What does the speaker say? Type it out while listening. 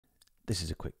This is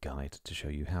a quick guide to show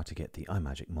you how to get the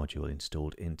imagick module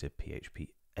installed into PHP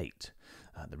 8.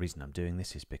 The reason I'm doing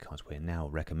this is because we're now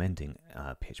recommending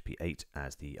PHP 8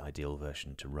 as the ideal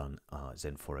version to run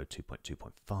XenForo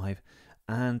 2.2.5,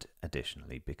 and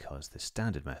additionally because the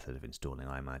standard method of installing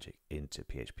imagick into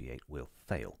PHP 8 will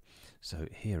fail. So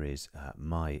here is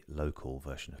my local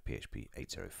version of PHP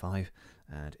 8.05,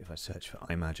 and if I search for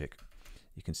imagick,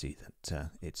 you can see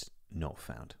that it's not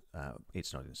found,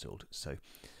 it's not installed. So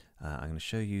I'm going to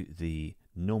show you the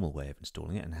normal way of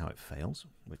installing it and how it fails,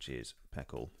 which is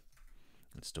pecl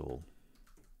install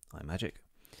imagick,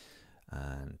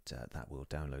 and that will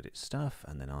download its stuff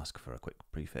and then ask for a quick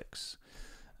prefix,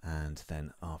 and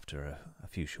then after a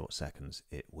few short seconds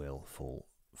it will fall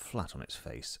flat on its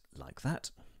face like that.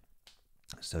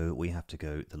 So we have to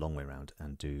go the long way around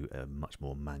and do a much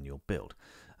more manual build,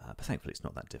 but thankfully it's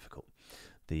not that difficult.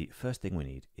 The first thing we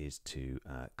need is to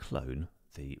clone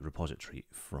the repository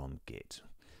from Git,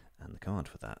 and the command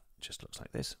for that just looks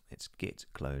like this. It's git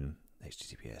clone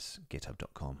https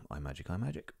github.com imagick.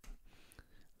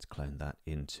 Let's clone that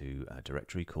into a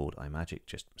directory called imagick,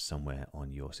 just somewhere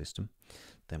on your system.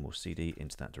 Then we'll cd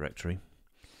into that directory.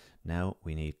 Now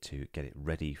we need to get it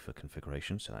ready for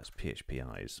configuration, so that's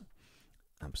phpi's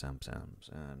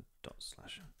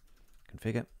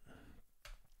 /configure.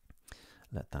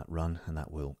 Let that run, and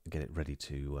that will get it ready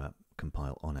to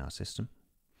compile on our system.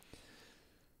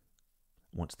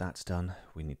 Once that's done,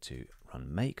 we need to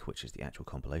run make, which is the actual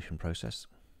compilation process.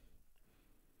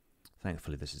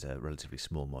 Thankfully, this is a relatively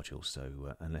small module,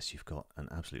 so unless you've got an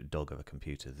absolute dog of a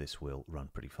computer, this will run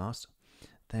pretty fast.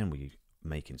 Then we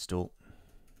make install.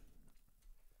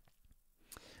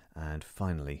 And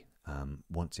finally,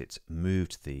 once it's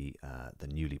moved the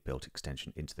newly built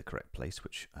extension into the correct place,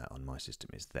 which on my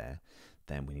system is there,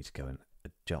 then we need to go and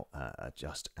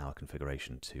adjust our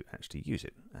configuration to actually use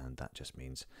it, and that just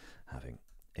means having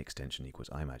extension equals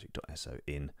imagick.so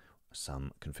in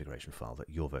some configuration file that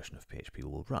your version of PHP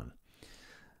will run.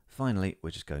 Finally, we're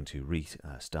just going to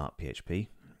restart PHP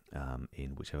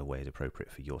in whichever way is appropriate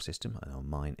for your system, and on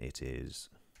mine it is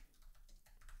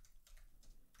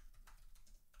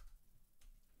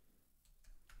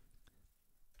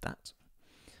that.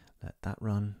 Let that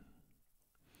run,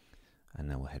 and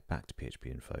then we'll head back to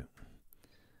PHP info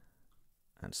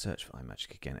and search for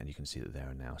imagick again, and you can see that there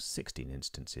are now 16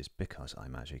 instances because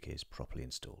imagick is properly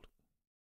installed.